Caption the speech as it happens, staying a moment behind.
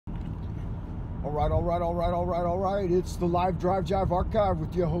All right. It's the Live Drive Jive Archive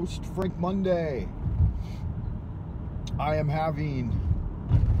with your host, Frank Monday. I am having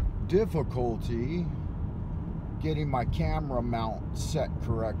difficulty getting my camera mount set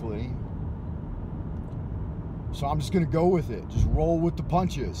correctly. So I'm just going to go with it. Just roll with the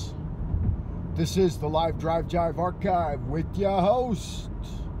punches. This is the Live Drive Jive Archive with your host.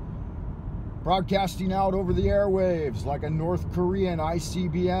 Broadcasting out over the airwaves like a North Korean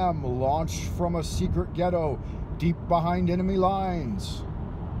ICBM launched from a secret ghetto deep behind enemy lines.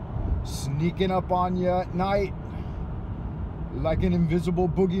 Sneaking up on you at night like an invisible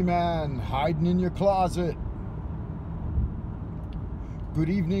boogeyman hiding in your closet.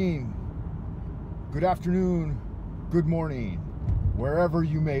 Good evening, good afternoon, good morning, wherever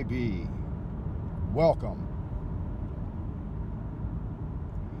you may be. Welcome.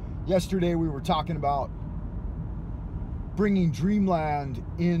 Yesterday we were talking about bringing dreamland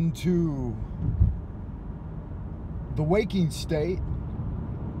into the waking state,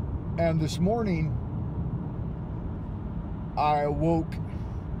 and this morning I awoke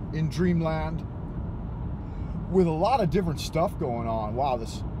in dreamland with a lot of different stuff going on. Wow,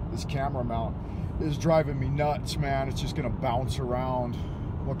 this camera mount is driving me nuts, man. It's just gonna bounce around.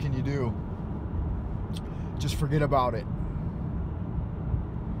 What can you do? Just forget about it.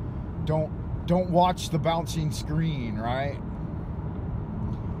 Don't watch the bouncing screen, right?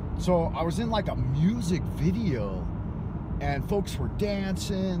 So I was in like a music video and folks were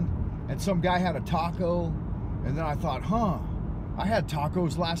dancing and some guy had a taco, and then I thought, I had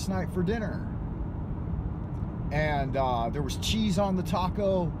tacos last night for dinner. And there was cheese on the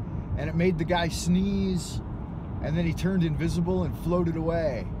taco and it made the guy sneeze, and then he turned invisible and floated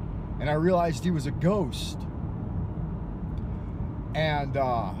away. And I realized he was a ghost. And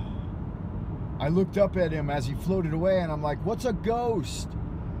I looked up at him as he floated away, and I'm like, what's a ghost?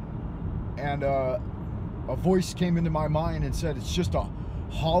 And a voice came into my mind and said, it's just a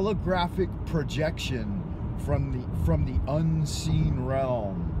holographic projection from the unseen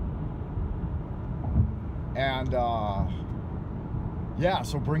realm. And yeah,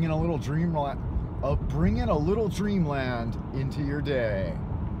 so bringing a little dreamland into your day.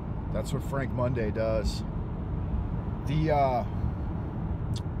 That's what Frank Monday does. The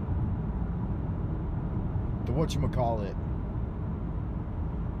whatchamacallit,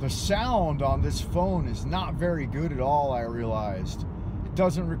 the sound on this phone is not very good at all. I realized it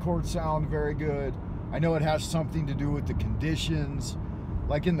doesn't record sound very good. I know it has something to do with the conditions.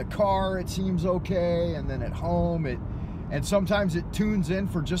 Like in the car it seems okay, and then at home and sometimes it tunes in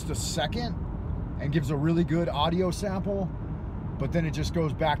for just a second and gives a really good audio sample, but then it just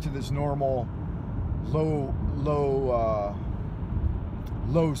goes back to this normal low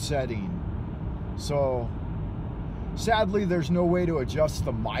setting. So sadly, there's no way to adjust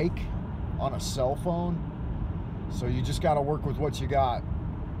the mic on a cell phone, so you just got to work with what you got.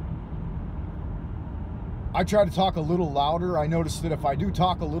 I try to talk a little louder. I noticed that if I do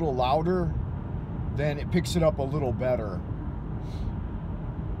talk a little louder, then it picks it up a little better.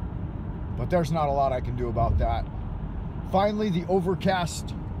 But there's not a lot I can do about that. Finally, the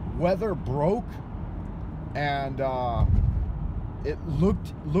overcast weather broke, and it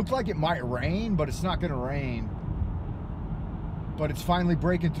looked like it might rain, but it's not going to rain. But it's finally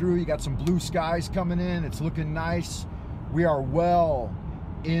breaking through. You got some blue skies coming in. It's looking nice. We are well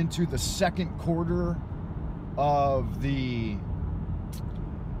into the second quarter of the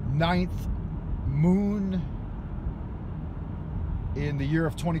 9th moon in the year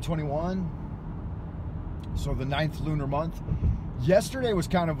of 2021. So the 9th lunar month. Yesterday was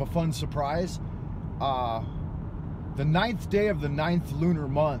kind of a fun surprise. The 9th day of the 9th lunar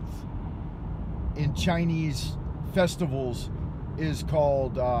month in Chinese festivals is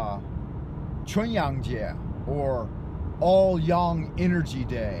called Chunyang-jie, or All Yang Energy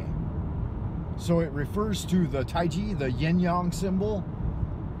Day. So it refers to the Taiji, the yin-yang symbol,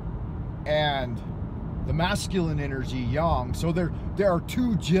 and the masculine energy, yang. So there are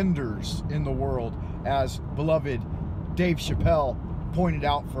two genders in the world, as beloved Dave Chappelle pointed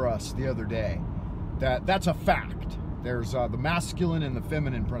out for us the other day. That's a fact. There's the masculine and the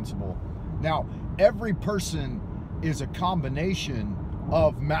feminine principle. Now, every person is a combination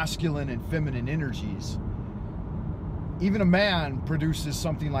of masculine and feminine energies. Even a man produces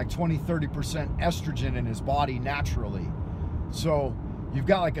something like 20-30% estrogen in his body naturally. So you've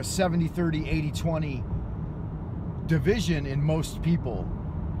got like a 70-30, 80-20 division in most people.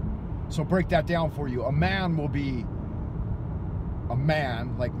 So break that down for you. A man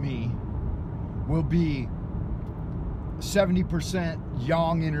like me will be 70%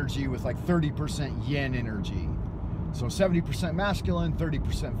 yang energy with like 30% yin energy. So 70% masculine,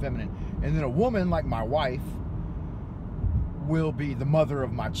 30% feminine. And then a woman like my wife will be the mother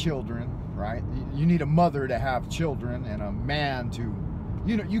of my children, right? You need a mother to have children and a man to,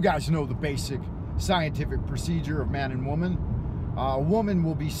 you guys know the basic scientific procedure of man and woman. A woman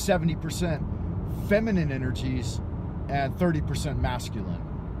will be 70% feminine energies and 30% masculine.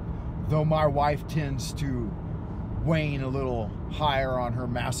 Though my wife tends to wane a little higher on her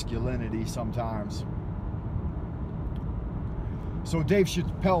masculinity sometimes. So Dave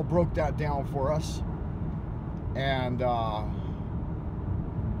Chappelle broke that down for us. And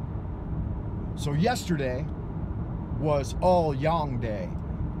so yesterday was All Yang Day.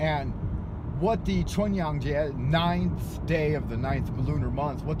 And what the Chunyang Day, 9th day of the 9th lunar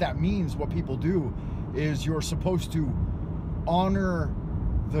month, what that means, what people do, is you're supposed to honor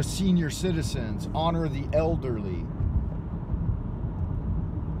the senior citizens, honor the elderly.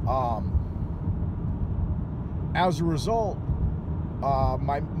 As a result,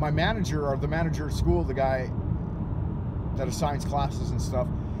 my manager, or the manager at school, the guy that assigns classes and stuff,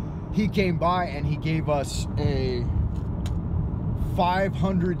 he came by and he gave us a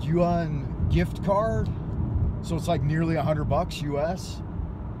 500 yuan gift card, so it's like nearly $100 US,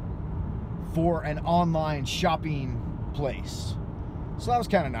 for an online shopping place. So that was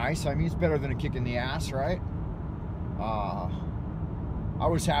kind of nice. I mean, it's better than a kick in the ass, right? I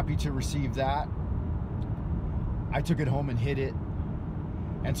was happy to receive that. I took it home and hid it.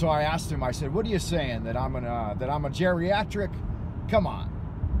 And so I asked him, I said, what are you saying, that I'm a geriatric? Come on.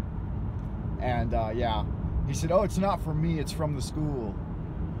 And yeah, he said, oh, it's not from me, it's from the school.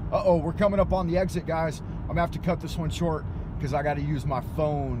 Uh-oh, we're coming up on the exit, guys. I'm gonna have to cut this one short because I got to use my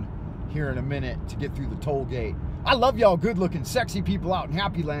phone here in a minute to get through the toll gate. I love y'all good looking, sexy people out in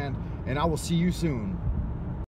Happy Land, and I will see you soon.